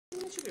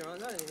That should be right.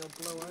 That ain't gonna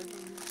blow over.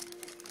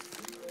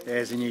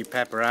 There's a new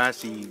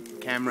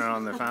paparazzi camera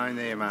on the phone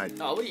there, mate.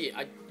 Oh, what are you?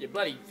 You're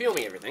bloody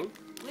filming everything.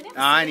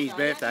 Only his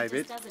birthday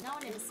bit. No one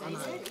ever sees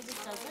it. He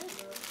just does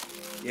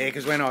it. Yeah,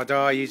 because when I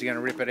die, you're going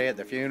to rip it out at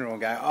the funeral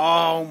and go,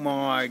 oh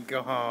my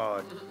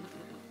God.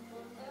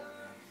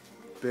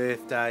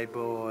 Birthday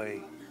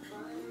boy.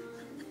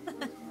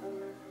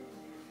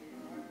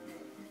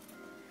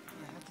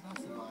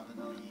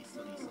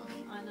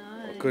 I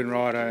know. I couldn't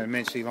write an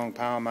immensely long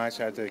poem, mate,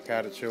 so I had to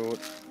cut it short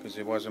because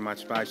there wasn't much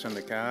space on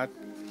the card.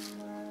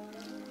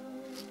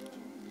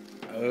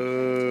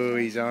 Oh,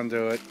 he's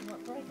onto it.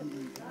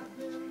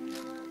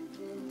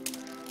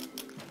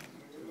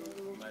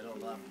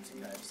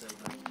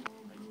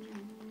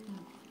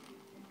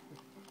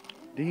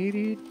 Dee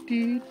dee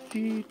dee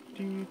dee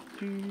dee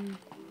dee.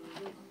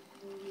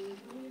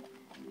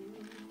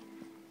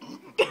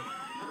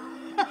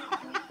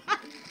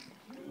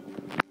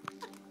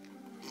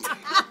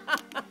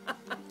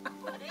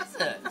 What is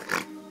it?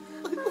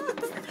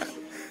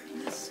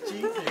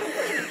 Stupid.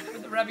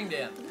 Put the wrapping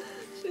down.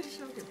 It's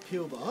like a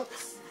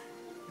pillbox.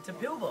 It's a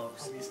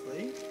pillbox.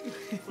 Obviously.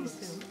 Full of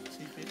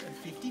pills.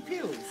 50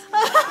 pills.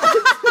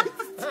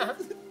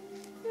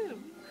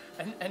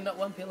 And not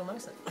one pill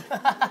amongst it.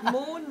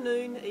 Morn,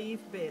 noon, eve,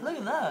 bed. Look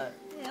at that.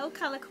 Yeah, all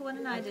colour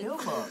coordinated.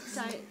 Pillbox.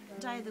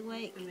 Day of the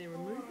week. And they're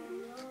removed.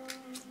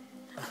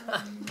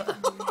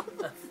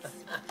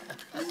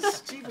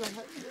 Stupid.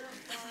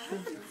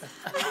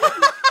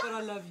 But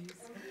I love you.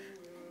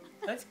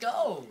 Let's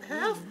go.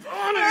 How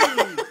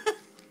funny!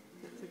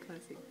 That's a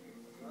classic.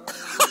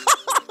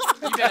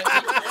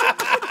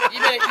 You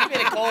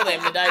better call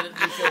them the day that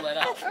you fill that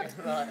up.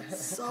 Right.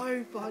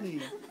 So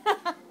funny.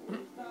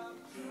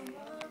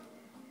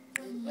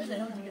 Where the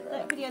hell did you get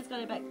That that? video's got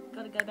to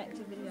go back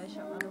to video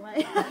shop, by the way.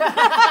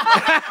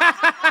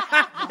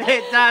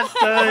 It does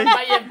too.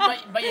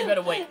 But you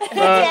better wait.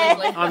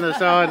 Look, on the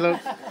side, look.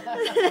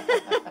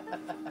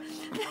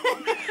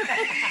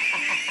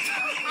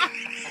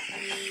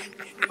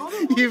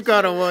 You've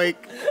got a week.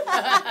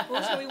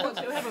 Well, shall we watch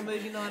it? We'll have a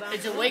movie night after.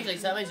 It's a weekly,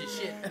 so that means it's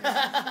shit. I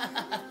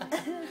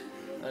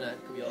know, it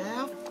could be old.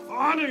 How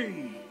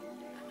funny!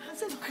 How's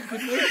that like a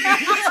good movie?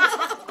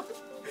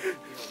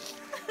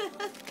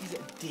 These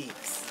are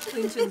dicks.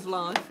 Clinton's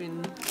life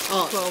in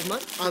 12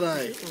 months. I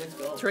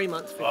know. 3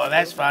 months. Oh,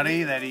 that's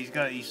funny that he's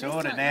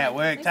sorted now at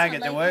work. Take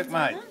it to work,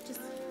 mate. Just,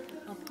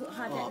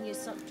 hide that in your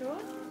sock drawer.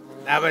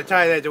 No, but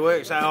take that to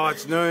work. Say, oh,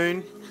 it's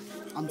noon.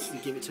 I'm just going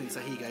to give it to you. So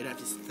here you go. You don't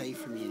have to thieve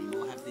from me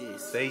anymore. Have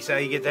this. See, so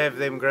you get to have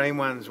them green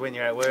ones when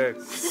you're at work.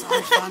 So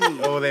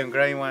funny. All them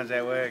green ones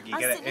at work. You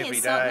I get it sit here every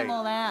sorting day. them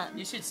all out.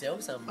 You should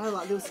sell some. Oh,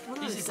 like there was one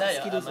of You those should say,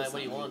 Skittles or mate, what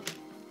do you something. want? What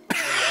do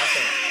you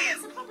after?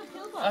 It's a proper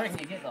pillbox. I reckon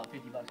you get like $50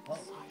 a pop.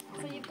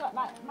 So you've got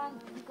like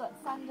you've got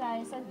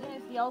Sunday, so you know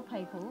for the old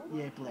people,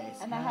 Yeah,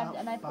 bless. and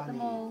they put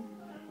them all.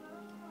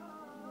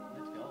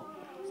 Let's go.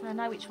 So I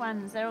know which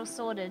ones. They're all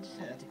sorted.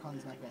 That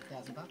Decon's make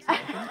about $1,000. I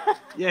reckon.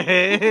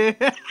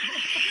 Yeah.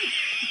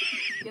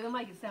 Yeah, they'll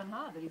make it sound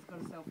hard that he's got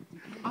to sell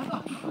 50 I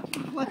know.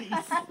 Please.